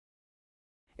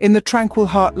In the tranquil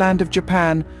heartland of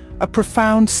Japan, a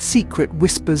profound secret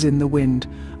whispers in the wind,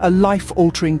 a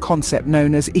life-altering concept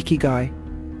known as Ikigai.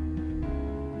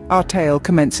 Our tale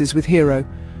commences with Hiro,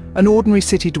 an ordinary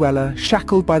city dweller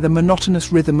shackled by the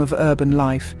monotonous rhythm of urban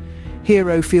life.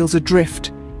 Hiro feels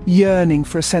adrift, yearning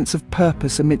for a sense of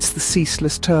purpose amidst the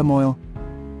ceaseless turmoil.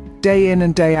 Day in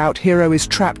and day out, Hiro is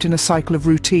trapped in a cycle of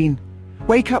routine.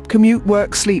 Wake up, commute,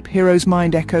 work, sleep, Hiro's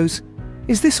mind echoes.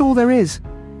 Is this all there is?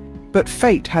 But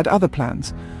fate had other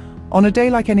plans. On a day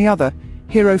like any other,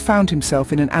 Hiro found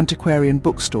himself in an antiquarian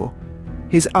bookstore,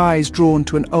 his eyes drawn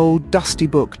to an old, dusty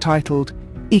book titled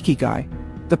Ikigai,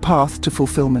 The Path to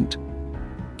Fulfillment.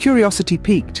 Curiosity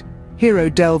piqued, Hiro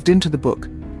delved into the book,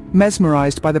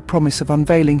 mesmerized by the promise of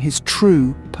unveiling his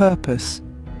true purpose.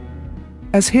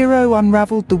 As Hiro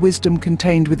unraveled the wisdom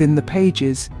contained within the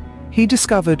pages, he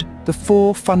discovered the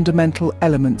 4 fundamental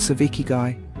elements of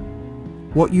Ikigai: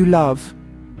 what you love,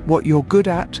 what you're good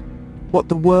at, what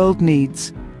the world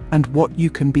needs, and what you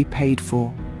can be paid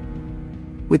for.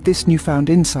 With this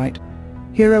newfound insight,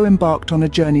 Hiro embarked on a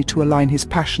journey to align his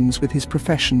passions with his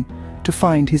profession, to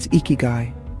find his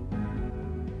Ikigai.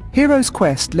 Hiro's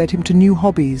quest led him to new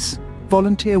hobbies,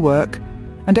 volunteer work,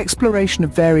 and exploration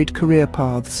of varied career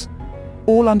paths,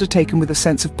 all undertaken with a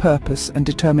sense of purpose and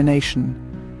determination.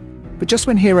 But just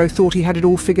when Hiro thought he had it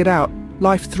all figured out,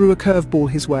 life threw a curveball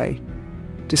his way.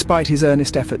 Despite his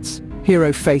earnest efforts,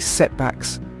 Hiro faced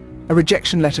setbacks. A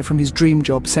rejection letter from his dream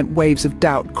job sent waves of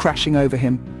doubt crashing over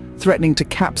him, threatening to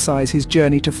capsize his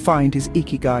journey to find his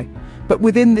Ikigai. But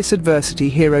within this adversity,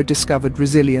 Hiro discovered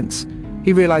resilience.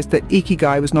 He realized that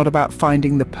Ikigai was not about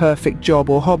finding the perfect job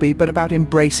or hobby, but about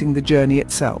embracing the journey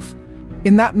itself.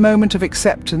 In that moment of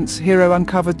acceptance, Hiro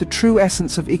uncovered the true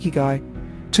essence of Ikigai: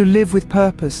 to live with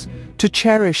purpose, to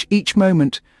cherish each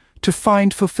moment, to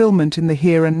find fulfillment in the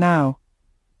here and now.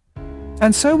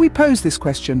 And so we pose this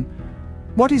question: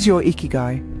 what is your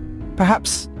Ikigai?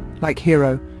 Perhaps, like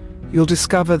Hiro, you'll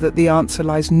discover that the answer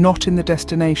lies not in the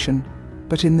destination,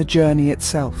 but in the journey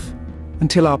itself.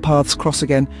 Until our paths cross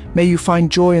again, may you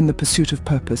find joy in the pursuit of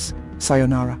purpose.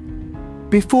 Sayonara.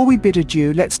 Before we bid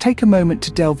adieu, let's take a moment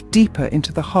to delve deeper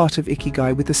into the heart of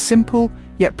Ikigai with a simple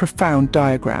yet profound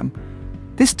diagram.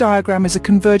 This diagram is a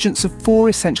convergence of 4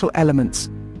 essential elements: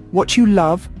 what you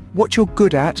love, what you're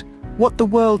good at, what the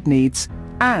world needs,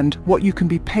 and what you can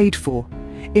be paid for.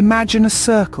 Imagine a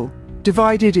circle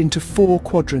divided into 4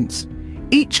 quadrants.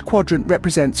 Each quadrant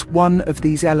represents one of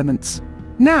these elements.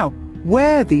 Now,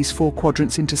 where these 4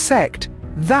 quadrants intersect,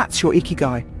 that's your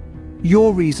Ikigai,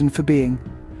 your reason for being.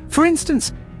 For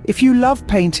instance, if you love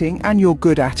painting and you're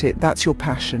good at it, that's your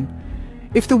passion.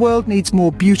 If the world needs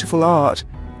more beautiful art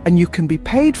and you can be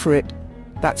paid for it,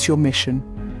 that's your mission.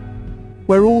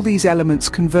 Where all these elements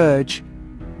converge,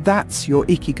 that's your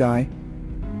Ikigai.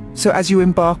 So as you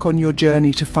embark on your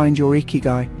journey to find your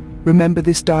Ikigai, remember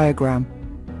this diagram.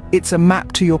 It's a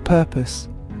map to your purpose,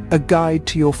 a guide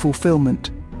to your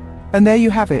fulfillment. And there you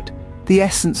have it, the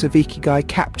essence of Ikigai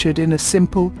captured in a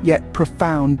simple yet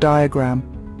profound diagram.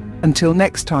 Until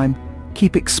next time,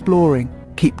 keep exploring,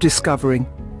 keep discovering,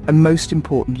 and most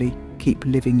importantly, keep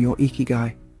living your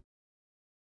Ikigai.